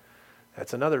temptation.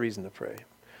 That's another reason to pray.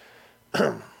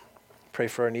 Pray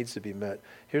for our needs to be met.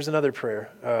 Here's another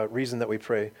reason that we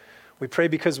pray. We pray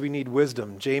because we need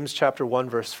wisdom. James chapter 1,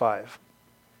 verse 5.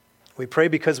 We pray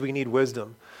because we need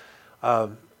wisdom.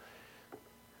 Got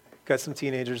some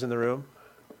teenagers in the room.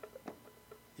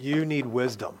 You need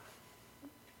wisdom.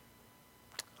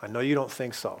 I know you don't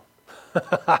think so.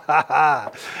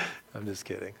 I'm just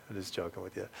kidding. I'm just joking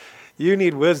with you. You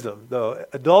need wisdom, though.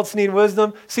 Adults need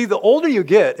wisdom. See, the older you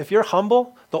get, if you're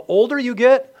humble, the older you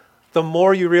get, the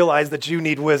more you realize that you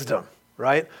need wisdom,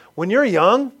 right? When you're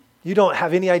young, you don't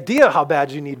have any idea how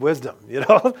bad you need wisdom,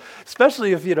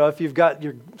 Especially if you've got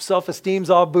your self-esteem's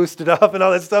all boosted up and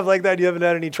all that stuff like that. You haven't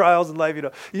had any trials in life,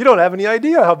 You don't have any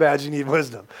idea how bad you need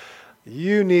wisdom.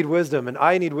 You need wisdom, and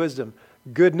I need wisdom.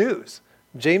 Good news.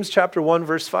 James chapter 1,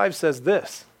 verse 5 says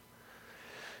this.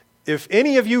 If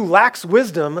any of you lacks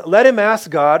wisdom, let him ask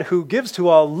God, who gives to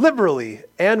all liberally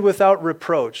and without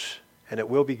reproach, and it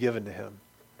will be given to him.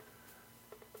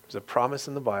 There's a promise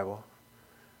in the Bible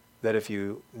that if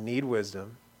you need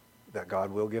wisdom, that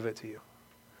God will give it to you.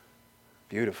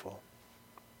 Beautiful.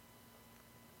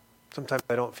 Sometimes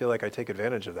I don't feel like I take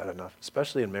advantage of that enough,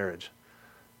 especially in marriage,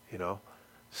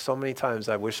 So many times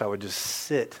I wish I would just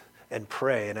sit and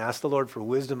pray and ask the Lord for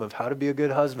wisdom of how to be a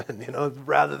good husband,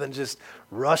 rather than just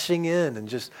rushing in and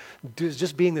just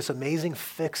being this amazing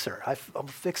fixer. I'll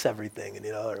fix everything,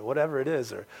 or whatever it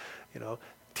is, or,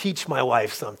 teach my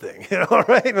wife something,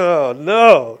 right? Oh,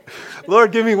 no.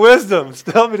 Lord, give me wisdom.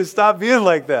 Tell me to stop being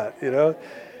like that,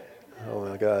 Oh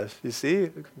my gosh. You see,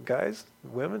 guys,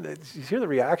 women, you hear the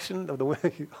reaction of the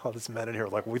women? All this men in here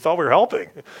like, we thought we were helping.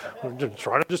 We're just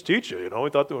trying to just teach you, We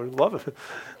thought we were loving.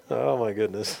 Oh my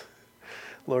goodness.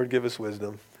 Lord, give us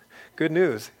wisdom. Good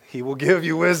news. He will give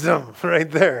you wisdom right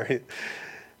there.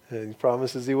 He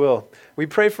promises he will. We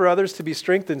pray for others to be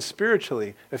strengthened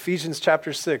spiritually. Ephesians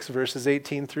chapter 6, verses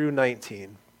 18 through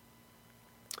 19.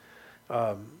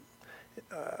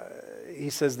 He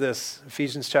says this,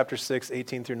 Ephesians chapter 6,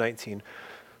 18 through 19.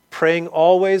 Praying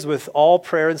always with all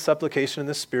prayer and supplication in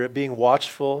the Spirit, being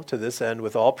watchful to this end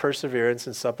with all perseverance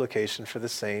and supplication for the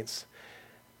saints,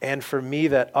 and for me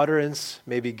that utterance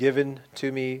may be given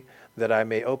to me, that I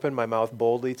may open my mouth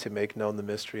boldly to make known the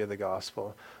mystery of the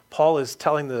gospel. Paul is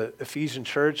telling the Ephesian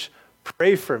church,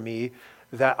 pray for me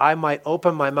that I might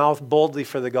open my mouth boldly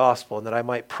for the gospel and that I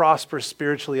might prosper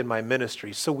spiritually in my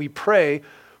ministry. So we pray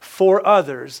for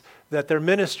others that their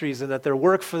ministries and that their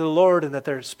work for the Lord and that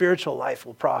their spiritual life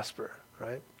will prosper,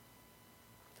 right?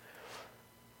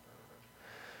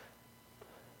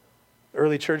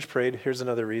 Early church prayed. Here's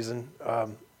another reason.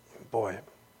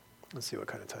 Let's see what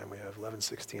kind of time we have,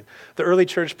 11:16. The early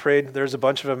church prayed. There's a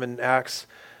bunch of them in Acts.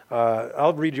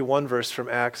 I'll read you one verse from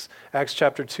Acts. Acts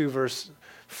chapter 2, verse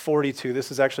 42.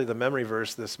 This is actually the memory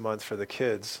verse this month for the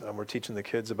kids. We're teaching the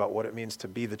kids about what it means to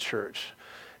be the church.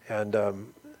 And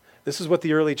this is what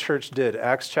the early church did.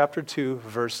 Acts chapter 2,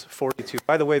 verse 42.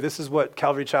 By the way, this is what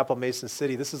Calvary Chapel, Mason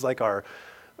City, this is like our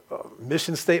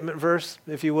mission statement verse,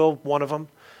 if you will, one of them.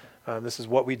 This is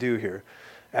what we do here.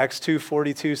 Acts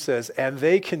 2:42 says, and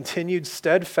they continued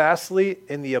steadfastly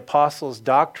in the apostles'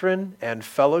 doctrine and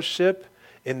fellowship,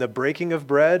 in the breaking of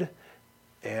bread,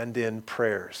 and in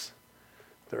prayers.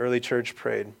 The early church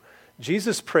prayed.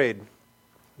 Jesus prayed.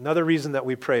 Another reason that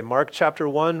we pray. Mark chapter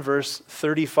 1, verse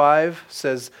 35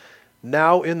 says,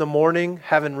 now in the morning,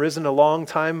 having risen a long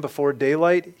time before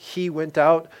daylight, he went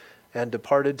out and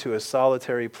departed to a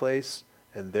solitary place,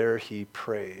 and there he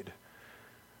prayed.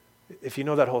 If you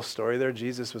know that whole story there,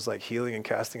 Jesus was like healing and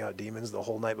casting out demons the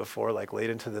whole night before, like late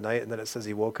into the night, and then it says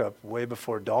he woke up way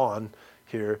before dawn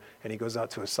here, and he goes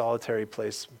out to a solitary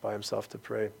place by himself to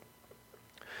pray.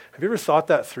 Have you ever thought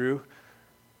that through?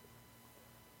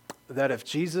 That if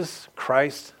Jesus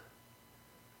Christ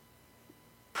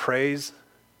prays,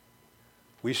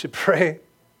 we should pray.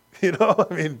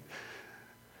 I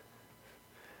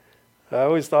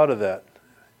always thought of that.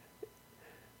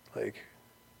 Like,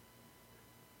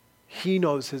 he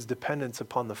knows his dependence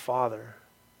upon the Father.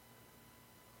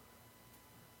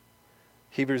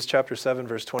 Hebrews chapter 7,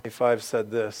 verse 25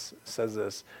 says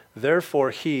this.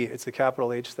 Therefore he, it's a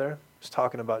capital H there, is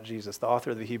talking about Jesus. The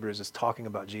author of the Hebrews is talking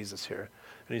about Jesus here.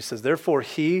 And he says, therefore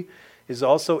he is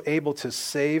also able to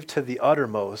save to the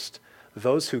uttermost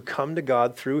those who come to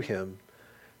God through him,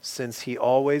 since he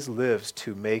always lives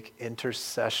to make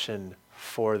intercession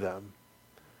for them.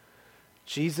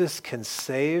 Jesus can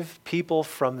save people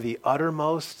from the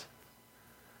uttermost.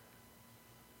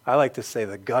 I like to say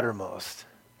the guttermost.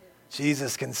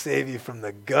 Jesus can save you from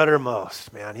the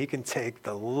guttermost, man. He can take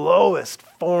the lowest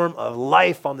form of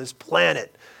life on this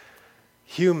planet,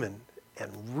 human,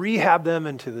 and rehab them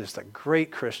into just a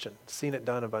great Christian. Seen it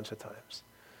done a bunch of times.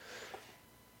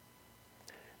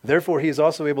 Therefore, he is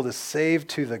also able to save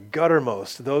to the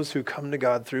guttermost those who come to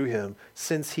God through him,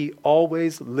 since he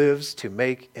always lives to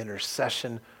make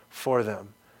intercession for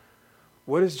them.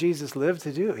 What does Jesus live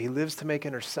to do? He lives to make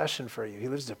intercession for you. He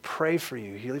lives to pray for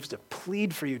you. He lives to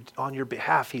plead for you on your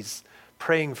behalf. He's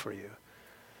praying for you.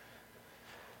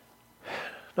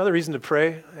 Another reason to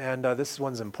pray, and this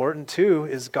one's important too,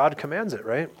 is God commands it,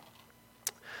 right?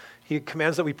 He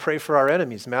commands that we pray for our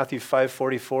enemies. Matthew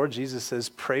 5:44, Jesus says,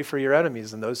 pray for your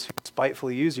enemies and those who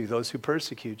spitefully use you, those who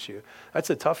persecute you. That's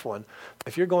a tough one.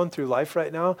 If you're going through life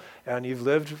right now and you've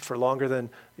lived for longer than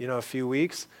a few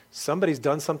weeks, somebody's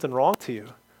done something wrong to you,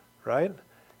 right?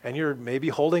 And you're maybe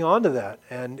holding on to that.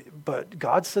 But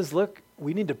God says, look,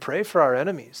 we need to pray for our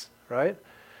enemies, right?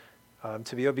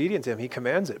 To be obedient to him. He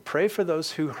commands it. Pray for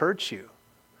those who hurt you.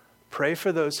 Pray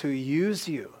for those who use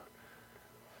you.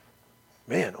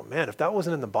 Man, oh man, if that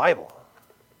wasn't in the Bible,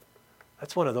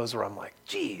 that's one of those where I'm like,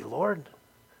 gee, Lord,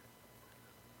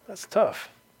 that's tough.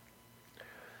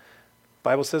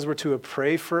 Bible says we're to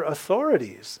pray for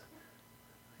authorities.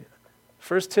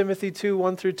 1 Timothy 2,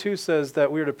 1-2 says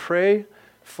that we're to pray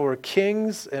for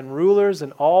kings and rulers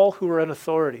and all who are in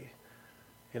authority.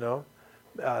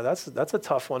 That's a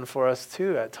tough one for us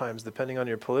too at times, depending on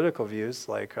your political views.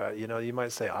 Like, you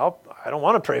might say, I don't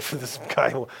want to pray for this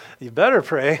guy. Well, you better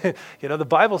pray. The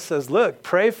Bible says, look,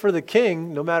 pray for the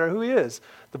king no matter who he is.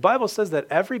 The Bible says that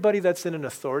everybody that's in an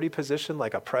authority position,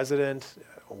 like a president,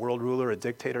 a world ruler, a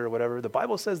dictator, or whatever, the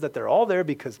Bible says that they're all there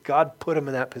because God put them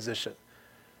in that position.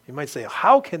 You might say,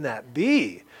 how can that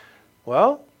be?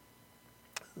 Well,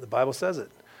 the Bible says it.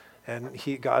 And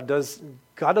God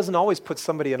doesn't always put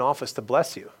somebody in office to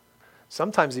bless you.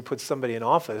 Sometimes he puts somebody in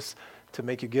office to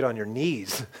make you get on your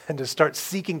knees and to start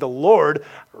seeking the Lord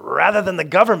rather than the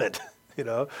government.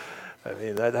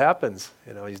 That happens.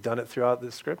 He's done it throughout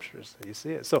the scriptures. You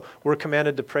see it. So we're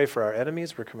commanded to pray for our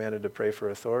enemies. We're commanded to pray for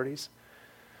authorities.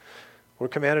 We're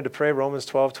commanded to pray. Romans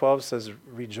 12:12 says,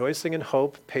 rejoicing in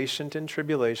hope, patient in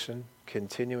tribulation,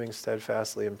 continuing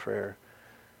steadfastly in prayer.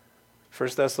 1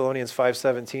 Thessalonians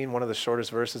 5:17, one of the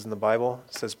shortest verses in the Bible,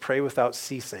 says, pray without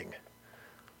ceasing.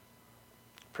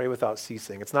 Pray without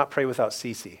ceasing. It's not pray without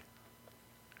ceasing.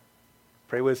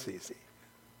 Pray with ceasing.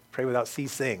 Pray without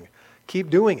ceasing. Keep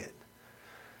doing it.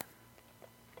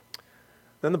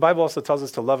 Then the Bible also tells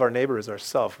us to love our neighbor as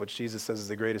ourselves, which Jesus says is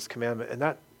the greatest commandment, and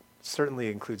that certainly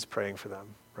includes praying for them,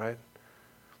 right?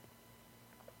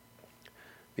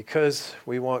 Because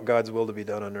we want God's will to be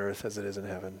done on earth as it is in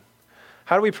heaven.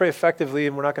 How do we pray effectively?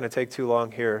 And we're not going to take too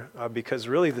long here because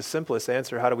really the simplest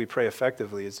answer, how do we pray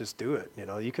effectively, is just do it.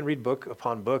 You can read book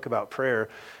upon book about prayer,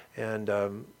 and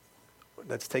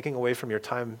that's taking away from your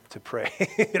time to pray.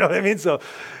 You know what I mean? So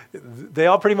they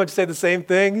all pretty much say the same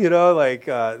thing,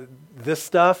 this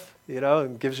stuff,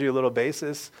 and gives you a little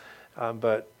basis.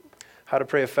 But how to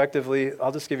pray effectively,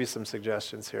 I'll just give you some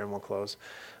suggestions here and we'll close.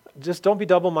 Just don't be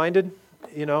double-minded.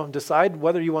 Decide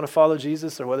whether you want to follow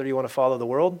Jesus or whether you want to follow the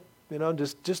world.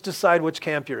 Just decide which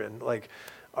camp you're in. Like,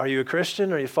 are you a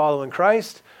Christian? Are you following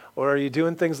Christ? Or are you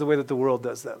doing things the way that the world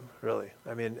does them, really?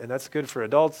 And that's good for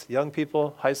adults, young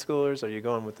people, high schoolers. Are you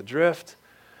going with the drift?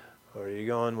 Or are you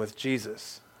going with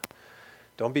Jesus?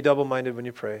 Don't be double-minded when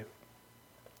you pray.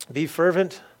 Be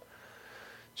fervent.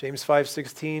 James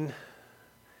 5:16.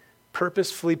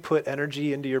 Purposefully put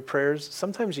energy into your prayers.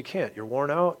 Sometimes you can't. You're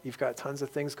worn out. You've got tons of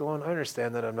things going. I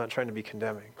understand that. I'm not trying to be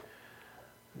condemning.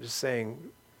 I'm just saying,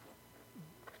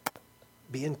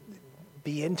 be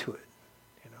into it.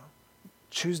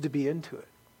 Choose to be into it.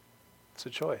 It's a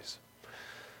choice.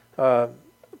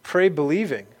 Pray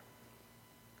believing.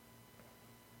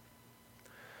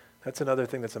 That's another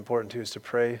thing that's important too, is to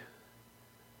pray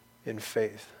in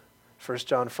faith. 1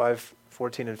 John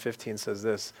 5:14 and 15 says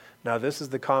this, now this is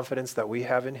the confidence that we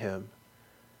have in him,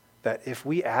 that if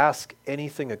we ask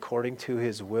anything according to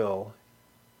his will,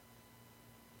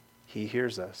 he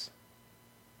hears us.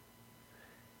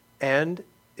 And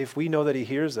if we know that he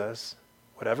hears us,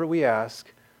 whatever we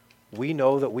ask, we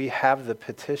know that we have the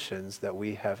petitions that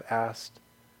we have asked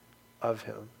of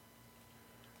him.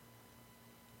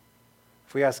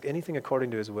 If we ask anything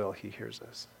according to his will, he hears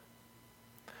us.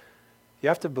 You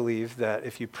have to believe that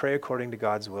if you pray according to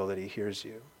God's will, that he hears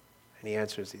you and he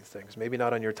answers these things. Maybe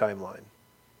not on your timeline,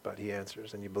 but he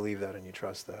answers, and you believe that and you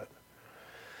trust that.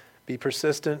 Be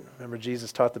persistent. Remember,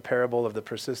 Jesus taught the parable of the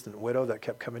persistent widow that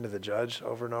kept coming to the judge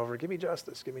over and over. Give me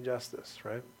justice,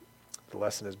 right? The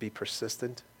lesson is be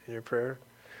persistent in your prayer.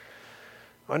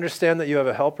 Understand that you have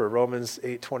a helper. Romans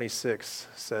 8:26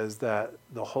 says that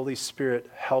the Holy Spirit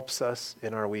helps us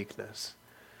in our weakness.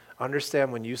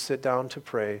 Understand when you sit down to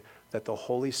pray that the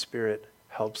Holy Spirit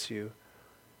helps you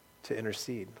to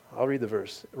intercede. I'll read the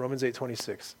verse. Romans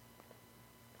 8:26.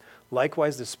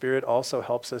 Likewise, the Spirit also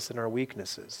helps us in our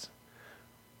weaknesses.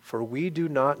 For we do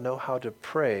not know how to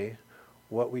pray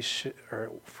what we should,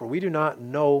 for we do not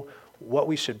know what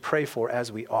we should pray for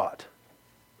as we ought.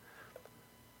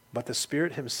 But the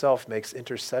Spirit himself makes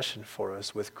intercession for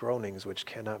us with groanings which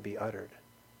cannot be uttered.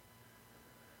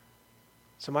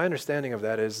 So my understanding of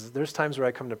that is there's times where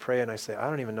I come to pray and I say, I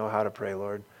don't even know how to pray,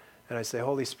 Lord. And I say,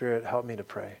 Holy Spirit, help me to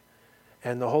pray.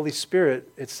 And the Holy Spirit,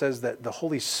 it says that the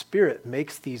Holy Spirit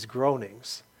makes these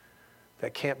groanings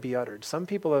that can't be uttered. Some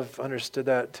people have understood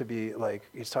that to be like,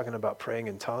 he's talking about praying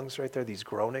in tongues right there, these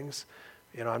groanings.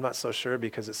 I'm not so sure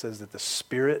because it says that the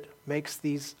Spirit makes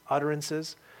these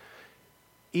utterances.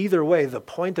 Either way, the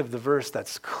point of the verse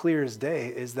that's clear as day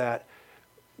is that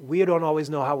we don't always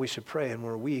know how we should pray and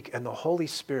we're weak, and the Holy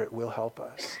Spirit will help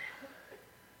us.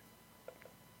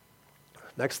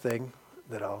 Next thing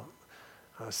that I'll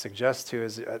suggest to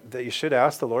is that you should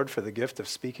ask the Lord for the gift of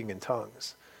speaking in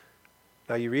tongues.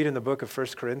 Now you read in the book of 1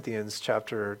 Corinthians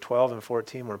chapter 12 and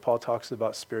 14 where Paul talks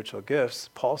about spiritual gifts.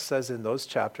 Paul says in those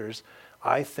chapters,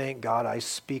 I thank God I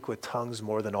speak with tongues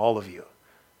more than all of you,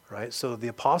 right? So the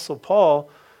Apostle Paul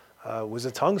was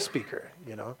a tongue speaker,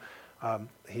 you know.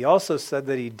 He also said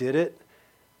that he did it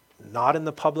not in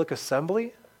the public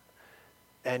assembly,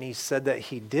 and he said that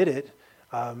he did it,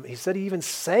 he said he even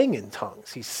sang in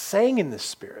tongues. He sang in the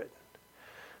Spirit.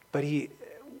 But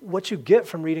what you get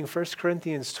from reading 1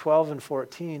 Corinthians 12 and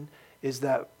 14 is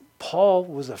that Paul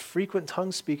was a frequent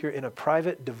tongue speaker in a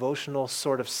private devotional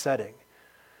sort of setting.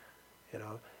 You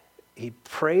know, he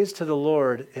prays to the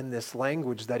Lord in this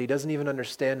language that he doesn't even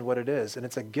understand what it is. And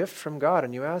it's a gift from God,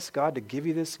 and you ask God to give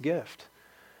you this gift.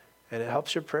 And it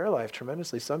helps your prayer life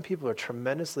tremendously. Some people are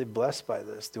tremendously blessed by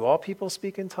this. Do all people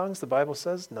speak in tongues? The Bible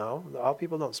says no. All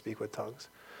people don't speak with tongues.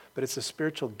 But it's a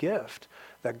spiritual gift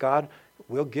that God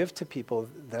will give to people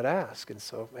that ask. And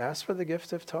so ask for the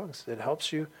gift of tongues. It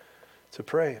helps you to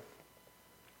pray.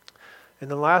 And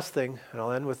the last thing, and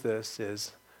I'll end with this,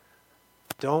 is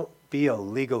don't be a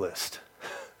legalist.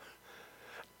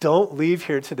 Don't leave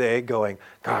here today going,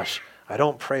 gosh, I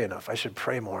don't pray enough. I should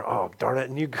pray more. Oh, darn it.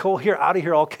 And you go out of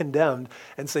here all condemned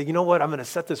and say, you know what? I'm going to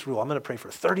set this rule. I'm going to pray for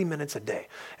 30 minutes a day.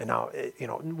 And now,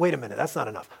 wait a minute. That's not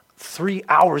enough. 3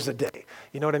 hours a day.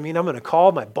 You know what I mean? I'm going to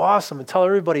call my boss. I'm going to tell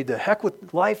everybody to heck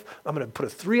with life. I'm going to put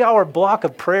a 3-hour block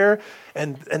of prayer,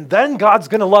 and then God's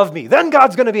going to love me. Then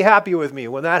God's going to be happy with me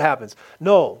when that happens.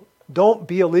 No, don't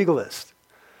be a legalist.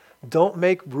 Don't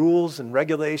make rules and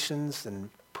regulations and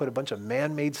put a bunch of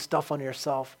man-made stuff on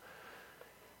yourself.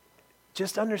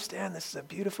 Just understand this is a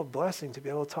beautiful blessing to be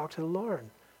able to talk to the Lord.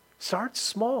 Start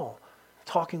small.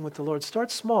 Talking with the Lord.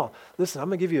 Start small. Listen, I'm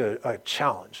going to give you a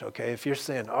challenge, okay? If you're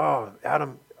saying, oh,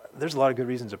 Adam, there's a lot of good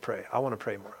reasons to pray. I want to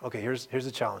pray more. Okay, here's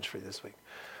a challenge for you this week.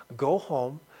 Go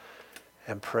home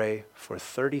and pray for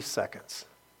 30 seconds.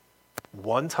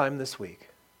 One time this week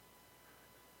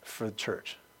for the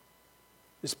church.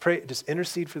 Just pray, just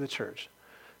intercede for the church.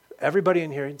 Everybody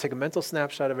in here, take a mental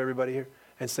snapshot of everybody here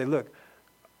and say, look,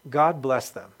 God bless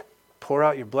them. Pour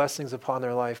out your blessings upon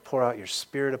their life. Pour out your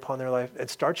Spirit upon their life. And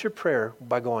start your prayer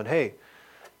by going, hey,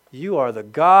 you are the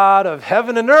God of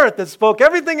heaven and earth that spoke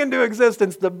everything into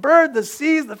existence, the bird, the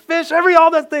seas, the fish, all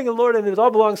that thing, and Lord, and it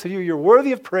all belongs to you. You're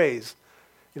worthy of praise.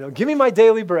 Give me my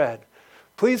daily bread.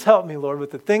 Please help me, Lord, with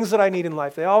the things that I need in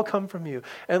life. They all come from you.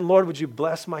 And Lord, would you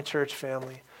bless my church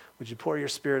family? Would you pour your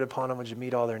Spirit upon them? Would you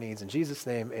meet all their needs? In Jesus'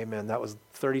 name, amen. That was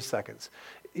 30 seconds.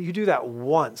 You do that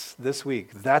once this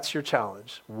week. That's your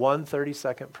challenge. One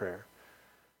 30-second prayer.